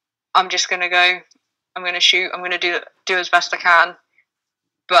 I'm just going to go, I'm going to shoot, I'm going to do as best I can.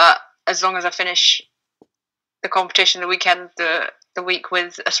 But as long as I finish the competition, the weekend, the week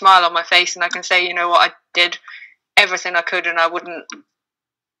with a smile on my face, and I can say, you know what, I did everything I could and I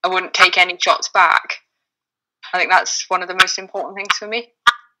wouldn't take any shots back. I think that's one of the most important things for me.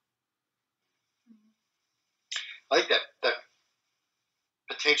 I think that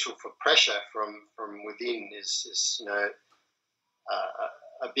potential for pressure from within is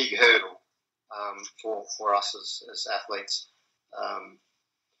a big hurdle for us as athletes.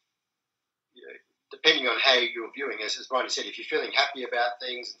 Depending on how you're viewing, as Bryony said, if you're feeling happy about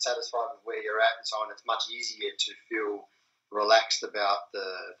things and satisfied with where you're at and so on, it's much easier to feel relaxed about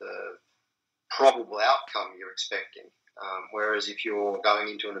the probable outcome you're expecting. Whereas if you're going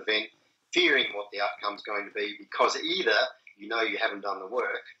into an event fearing what the outcome's going to be because either you know you haven't done the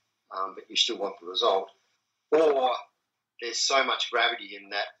work, but you still want the result, or there's so much gravity in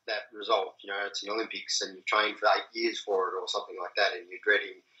that result. You know, it's an Olympics and you've trained for 8 years for it or something like that, and you're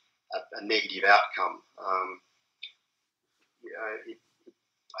dreading a negative outcome.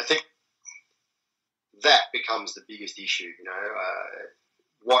 I think that becomes the biggest issue. You know,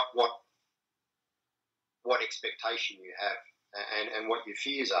 what expectation you have and what your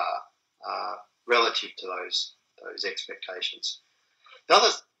fears are relative to those expectations. The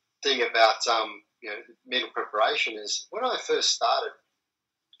other thing about mental preparation is when I first started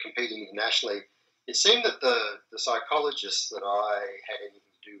competing internationally, it seemed that the psychologists that I had anything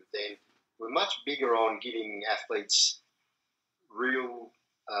to do with then were much bigger on giving athletes real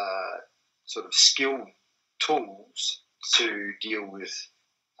sort of skill tools to deal with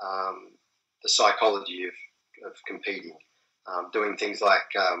the psychology of competing, doing things like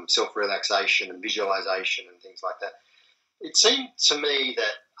self-relaxation and visualization and things like that. It seemed to me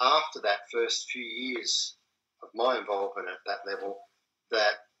that after that first few years of my involvement at that level,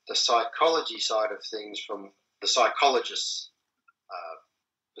 that the psychology side of things from the psychologist's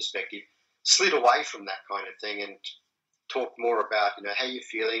perspective slid away from that kind of thing and talked more about, you know, how you're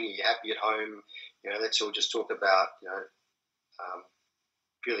feeling, are you happy at home, you know, let's all just talk about, you know,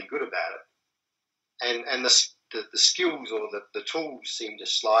 feeling good about it. And the skills or the tools seem to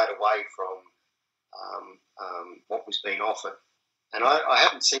slide away from what was being offered. And I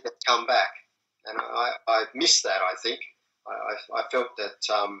haven't seen it come back. And I missed that, I think. I felt that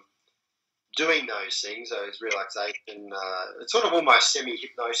doing those things, those relaxation, it's sort of almost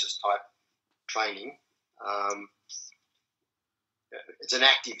semi-hypnosis type training. It's an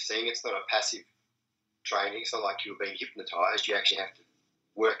active thing. It's not a passive training. It's not like you're being hypnotised. You actually have to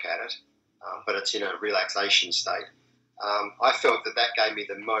work at it, but it's in a relaxation state. I felt that gave me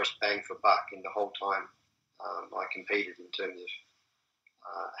the most bang for buck in the whole time I competed in terms of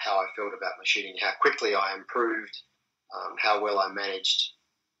how I felt about my shooting, how quickly I improved, how well I managed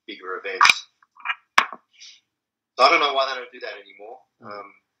bigger events. So I don't know why they don't do that anymore,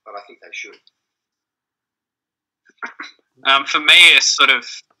 but I think they should. For me, it's sort of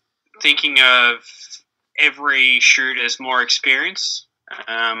thinking of every shoot as more experience.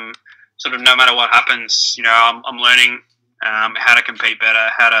 Sort of no matter what happens, you know, I'm learning how to compete better,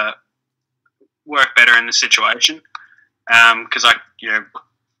 how to work better in the situation. Because I, you know,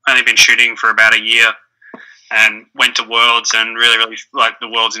 only been shooting for about a year and went to Worlds and really like the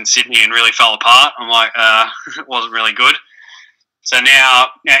Worlds in Sydney and really fell apart. I'm like, it wasn't really good. So now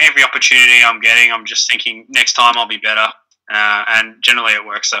every opportunity I'm getting, I'm just thinking next time I'll be better. And generally it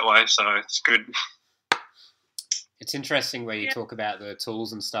works that way, so it's good. It's interesting where you talk about the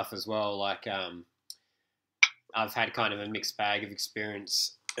tools and stuff as well. Like, I've had kind of a mixed bag of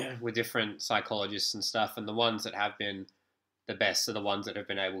experience with different psychologists and stuff, and the ones that have been the best are the ones that have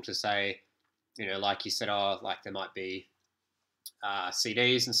been able to say, you know, like you said, like there might be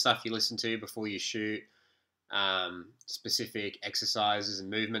CDs and stuff you listen to before you shoot, specific exercises and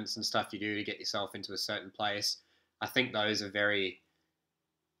movements and stuff you do to get yourself into a certain place. I think those are very,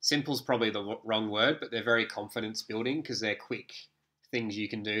 simple's probably the wrong word, but they're very confidence building because they're quick things you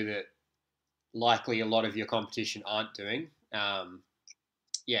can do that likely a lot of your competition aren't doing. And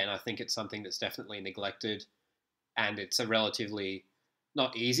I think it's something that's definitely neglected, and it's a relatively,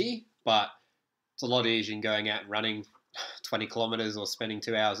 not easy, but it's a lot easier than going out and running 20 kilometres or spending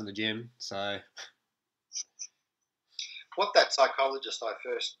 2 hours in the gym. So what that psychologist I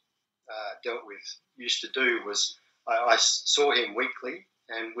first dealt with used to do was I saw him weekly,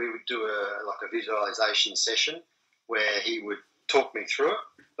 and we would do a visualization session where he would talk me through it.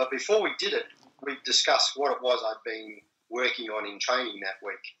 But before we did it, we'd discuss what it was I'd been working on in training that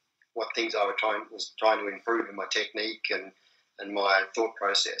week, what things I was trying to improve in my technique and my thought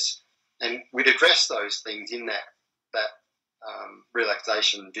process. And we'd address those things in that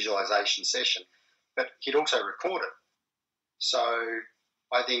relaxation visualization session. But he'd also record it. So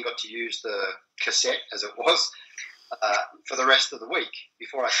I then got to use the cassette, as it was, for the rest of the week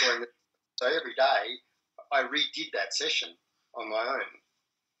before I saw him. So every day I redid that session on my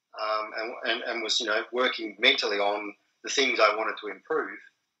own, and was, you know, working mentally on the things I wanted to improve,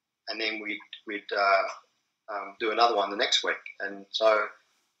 and then we'd do another one the next week. And so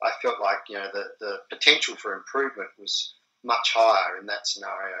I felt like, you know, the potential for improvement was much higher in that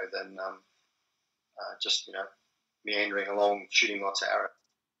scenario than just, you know, meandering along shooting lots of arrows.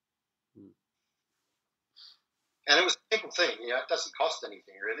 And it was a simple thing, you know, it doesn't cost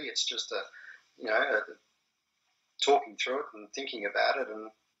anything really. It's just talking through it and thinking about it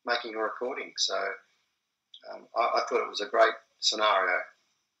and making a recording. So I thought it was a great scenario.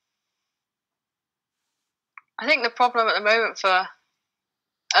 I think the problem at the moment for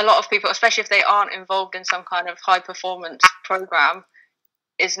a lot of people, especially if they aren't involved in some kind of high performance program,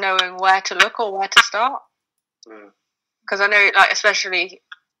 is knowing where to look or where to start. Because I know, like, especially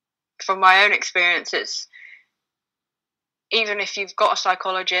from my own experience, it's even if you've got a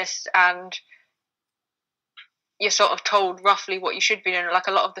psychologist and you're sort of told roughly what you should be doing, like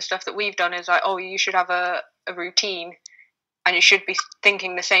a lot of the stuff that we've done is like, oh, you should have a routine and you should be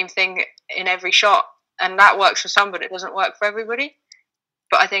thinking the same thing in every shot, and that works for some, but it doesn't work for everybody.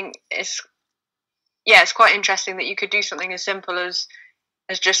 But I think it's quite interesting that you could do something as simple as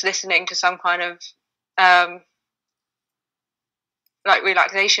just listening to some kind of like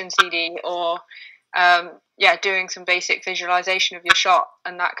relaxation CD, or doing some basic visualization of your shot,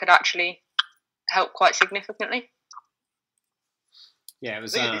 and that could actually help quite significantly. Yeah, it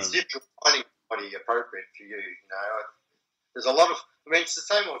was. It's difficult finding somebody appropriate for you. You know, there's a lot of. I mean, it's the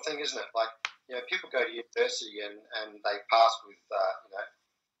same old thing, isn't it? Like, you know, people go to university and they pass with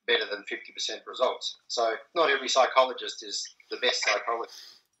better than 50% results. So not every psychologist is the best psychologist.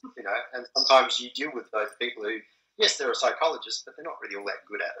 You know, and sometimes you deal with those people who, yes, they're a psychologist, but they're not really all that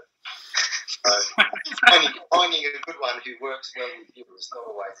good at it. So finding a good one who works well with you is not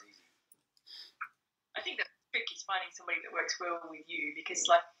always easy. I think the trick is finding somebody that works well with you, because,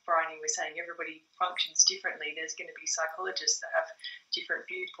 like Bryony was saying, everybody functions differently. There's going to be psychologists that have different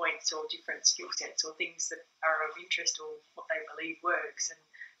viewpoints or different skill sets or things that are of interest or what they believe works, and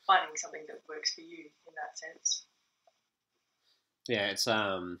finding something that works for you in that sense. Yeah, it's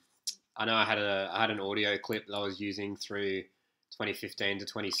I know I had an audio clip that I was using through 2015 to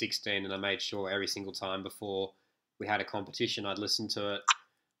 2016, and I made sure every single time before we had a competition I'd listen to it.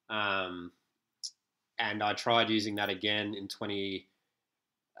 And I tried using that again in it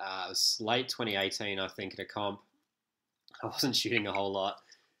was late 2018, I think, at a comp. I wasn't shooting a whole lot.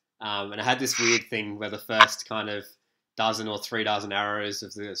 And I had this weird thing where the first kind of dozen or 3 dozen arrows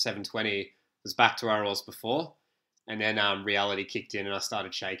of the 720 was back to where I was before. And then reality kicked in and I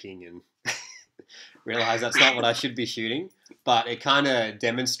started shaking and realized that's not what I should be shooting. But it kind of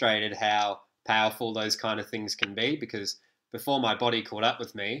demonstrated how powerful those kind of things can be, because before my body caught up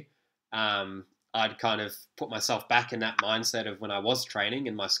with me, I'd kind of put myself back in that mindset of when I was training,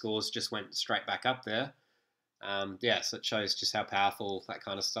 and my scores just went straight back up there. So it shows just how powerful that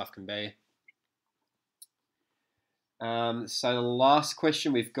kind of stuff can be. So the last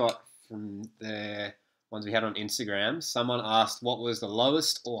question we've got from the ones we had on Instagram, someone asked, what was the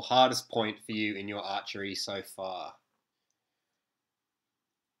lowest or hardest point for you in your archery so far?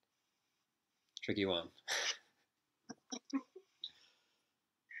 Tricky one.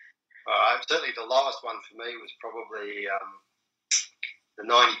 Certainly the lowest one for me was probably the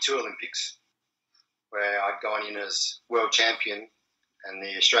 92 Olympics, where I'd gone in as world champion, and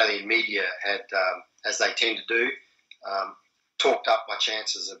the Australian media had, as they tend to do, talked up my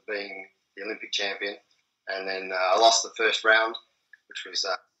chances of being the Olympic champion. And then I lost the first round, which was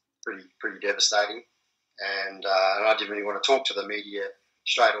pretty devastating. And I didn't really want to talk to the media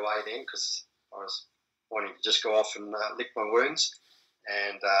straight away then, because I was wanting to just go off and lick my wounds.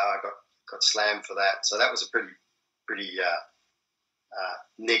 And I got slammed for that. So that was a pretty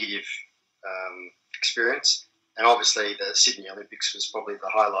negative experience. And obviously the Sydney Olympics was probably the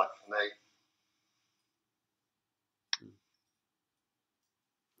highlight for me.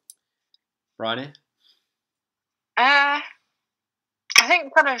 Bryony? I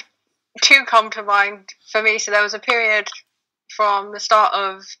think kind of two come to mind for me. So there was a period from the start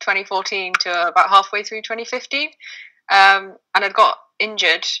of 2014 to about halfway through 2015, and I'd got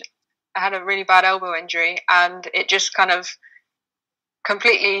injured. I had a really bad elbow injury, and it just kind of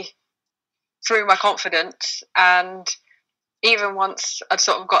completely threw my confidence. And even once I'd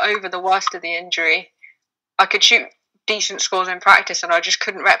sort of got over the worst of the injury, I could shoot decent scores in practice, and I just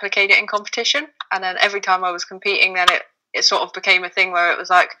couldn't replicate it in competition. And then every time I was competing, then it sort of became a thing where it was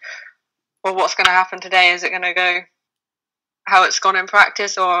like, well, what's going to happen today? Is it going to go how it's gone in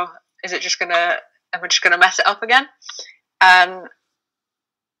practice, or is it just am I just going to mess it up again? And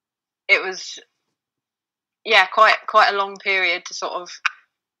it was, quite a long period to sort of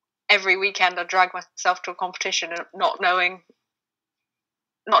every weekend I'd drag myself to a competition and not knowing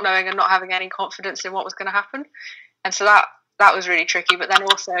and not having any confidence in what was going to happen. And so that was really tricky. But then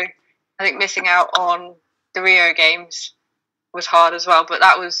also, I think missing out on the Rio Games was hard as well. But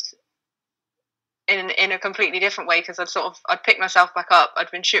that was in a completely different way, because I'd picked myself back up.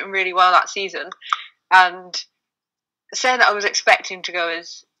 I'd been shooting really well that season, and saying that I was expecting to go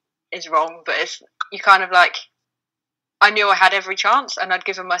is wrong. But you kind of like, I knew I had every chance, and I'd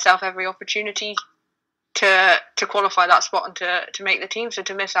given myself every opportunity to qualify that spot and to make the team. So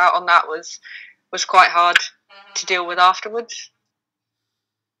to miss out on that was quite hard to deal with afterwards.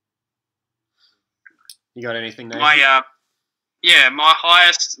 You got anything there? My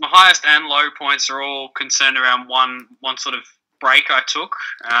highest and low points are all concerned around one sort of break I took.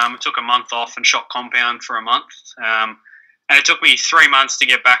 I took a month off and shot compound for a month. And it took me 3 months to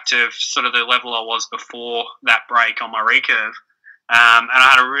get back to sort of the level I was before that break on my recurve. And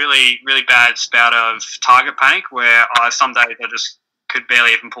I had a really, really bad spout of target panic where some days I just could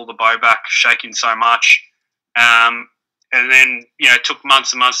barely even pull the bow back, shaking so much. And then, it took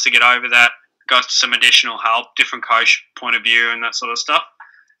months and months to get over that. Got some additional help, different coach point of view and that sort of stuff.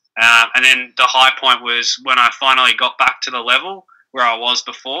 And then the high point was when I finally got back to the level where I was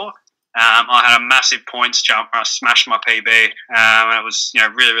before. I had a massive points jump where I smashed my PB, and I was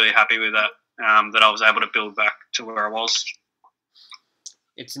really, really happy with that, that I was able to build back to where I was.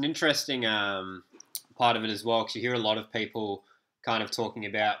 It's an interesting part of it as well, because you hear a lot of people kind of talking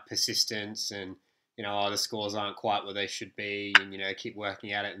about persistence and, the scores aren't quite where they should be and, keep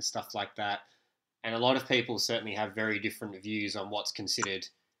working at it and stuff like that. And a lot of people certainly have very different views on what's considered,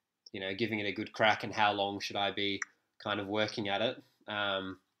 giving it a good crack and how long should I be kind of working at it.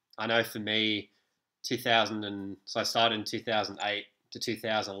 I know for me, so I started in 2008 to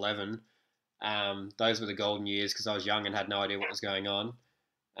 2011. Those were the golden years because I was young and had no idea what was going on.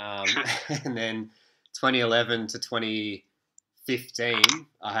 And then 2011 to 2015,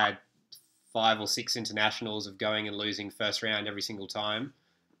 I had 5 or 6 internationals of going and losing first round every single time.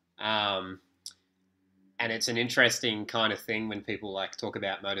 And it's an interesting kind of thing when people talk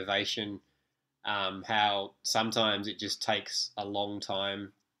about motivation, how sometimes it just takes a long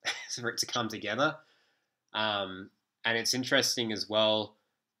time for it to come together. And it's interesting as well.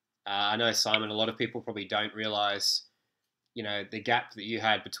 I know, Simon, a lot of people probably don't realise, the gap that you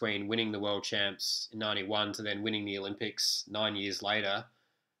had between winning the World Champs in 91 to then winning the Olympics 9 years later.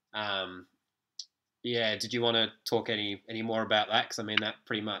 Did you want to talk any more about that? Because, that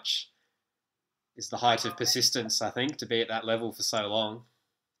pretty much is the height of persistence, I think, to be at that level for so long.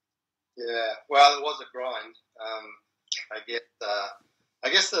 Yeah, well, it was a grind. I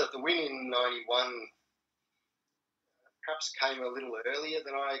guess the win in 91 perhaps came a little earlier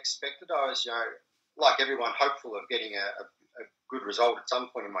than I expected. I was, like everyone, hopeful of getting a good result at some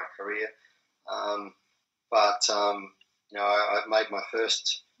point in my career. But I made my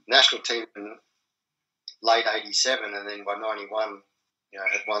first national team in late 87, and then by 91,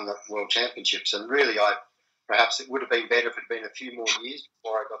 had won the World Championships. And really, perhaps it would have been better if it had been a few more years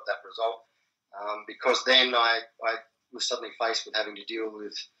before I got that result, because then I was suddenly faced with having to deal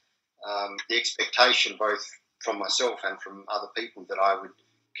with the expectation both from myself and from other people that I would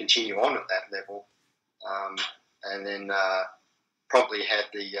continue on at that level. And then probably had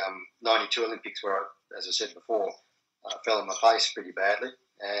the 92 Olympics where, as I said before, fell on my face pretty badly.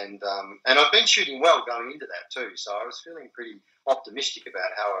 And I've been shooting well going into that too, so I was feeling pretty optimistic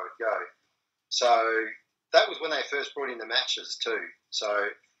about how I would go. So that was when they first brought in the matches too. So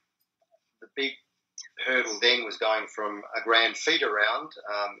the big hurdle then was going from a grand feeder round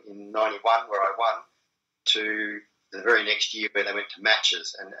in 91 where I won to the very next year where they went to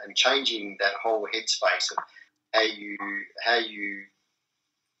matches, and changing that whole headspace of how you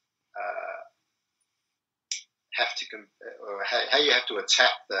have to or how you have to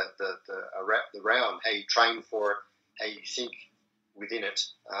attack the round, how you train for it, how you think within it,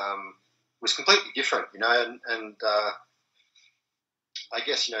 was completely different, and I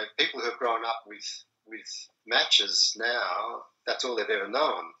guess people who have grown up with matches now, that's all they've ever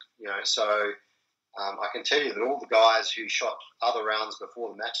known, so I can tell you that all the guys who shot other rounds before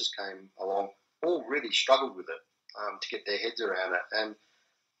the matches came along all really struggled with it, to get their heads around it. And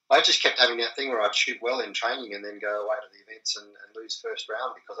I just kept having that thing where I'd shoot well in training and then go away to the events and lose first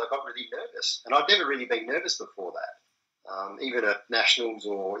round because I got really nervous. And I'd never really been nervous before that, even at nationals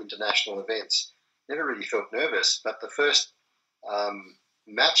or international events. Never really felt nervous. But the first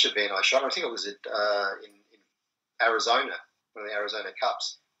match event I shot, I think it was in Arizona, one of the Arizona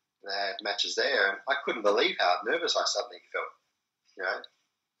Cups. They had matches there, and I couldn't believe how nervous I suddenly felt.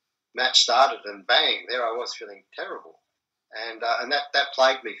 Match started and bang, there I was feeling terrible. And that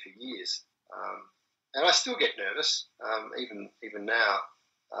plagued me for years, and I still get nervous, even now,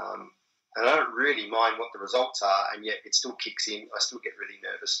 and I don't really mind what the results are, and yet it still kicks in. I still get really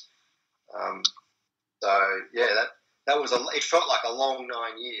nervous. So yeah, that was it felt like a long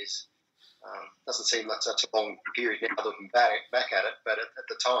 9 years. Doesn't seem like such a long period now looking back at it, but at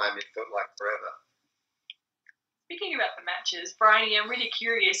the time it felt like forever. Speaking about the matches, Bryony, I'm really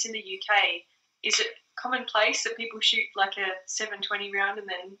curious. In the UK, is it commonplace that people shoot like a 7:20 round and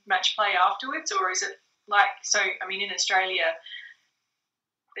then match play afterwards, or is it So I mean, in Australia,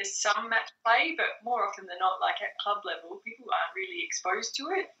 there's some match play, but more often than not, like at club level, people aren't really exposed to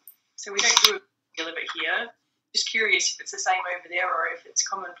it. So we don't do it a little bit here. Just curious if it's the same over there or if it's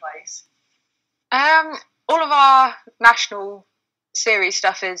commonplace. All of our national series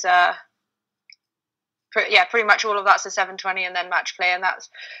stuff is pretty much all of that's a 720 and then match play, and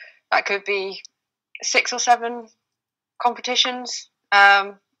that could be 6 or 7 competitions,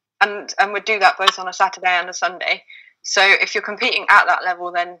 and we'd do that both on a Saturday and a Sunday. So if you're competing at that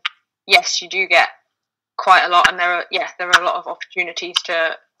level, then yes, you do get quite a lot, and there are a lot of opportunities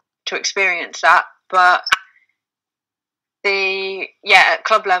to experience that. But at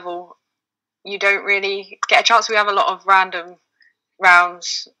club level, you don't really get a chance. We have a lot of random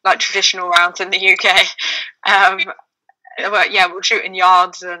rounds, like traditional rounds in the UK. We'll shoot in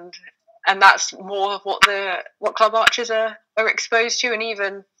yards, and that's more of what club archers are exposed to, and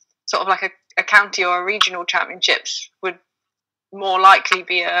even sort of like a county or a regional championships would more likely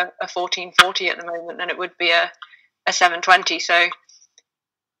be a 1440 at the moment than it would be a 720. So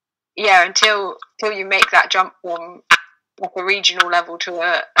until you make that jump from like a regional level to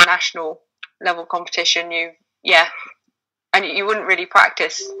a national level competition, and you wouldn't really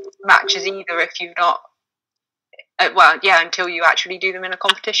practice matches either if you've not until you actually do them in a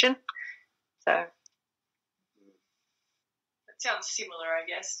competition. So that sounds similar, I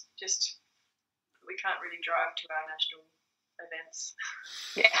guess. Just we can't really drive to our national events.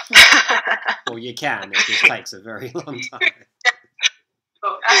 Yeah. Well, you can. It just takes a very long time.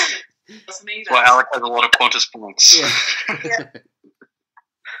 Well, actually, doesn't either. Well, Alec has a lot of Qantas points. Yeah.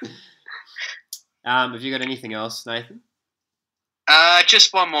 Have you got anything else, Nathan?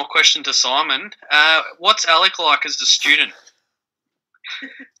 Just one more question to Simon. What's Alec like as a student?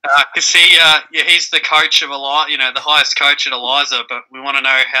 Because he's the coach of the highest coach at Eliza, but we want to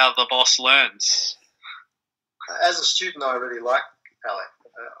know how the boss learns. As a student, I really like Alec.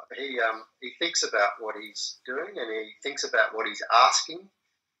 He thinks about what he's doing, and he thinks about what he's asking,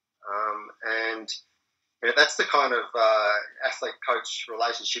 and that's the kind of athlete-coach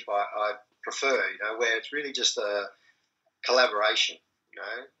relationship I prefer. Where it's really just a collaboration.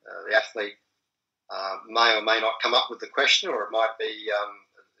 The athlete may or may not come up with the question, or it might be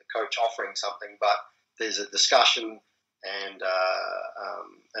the coach offering something, but there's a discussion and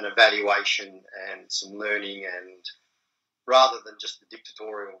an evaluation and some learning, and rather than just the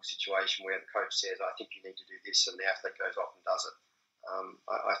dictatorial situation where the coach says, I think you need to do this, and the athlete goes off and does it.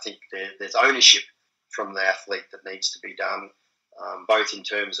 I think there's ownership from the athlete that needs to be done, both in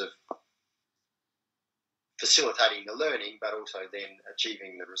terms of facilitating the learning, but also then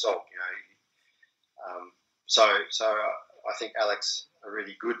achieving the result. So I think Alec's a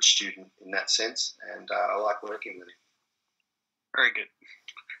really good student in that sense, and I like working with him. Very good.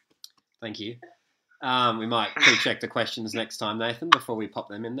 Thank you. We might pre-check the questions next time, Nathan, before we pop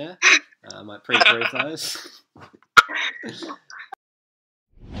them in there. Might pre-proof those.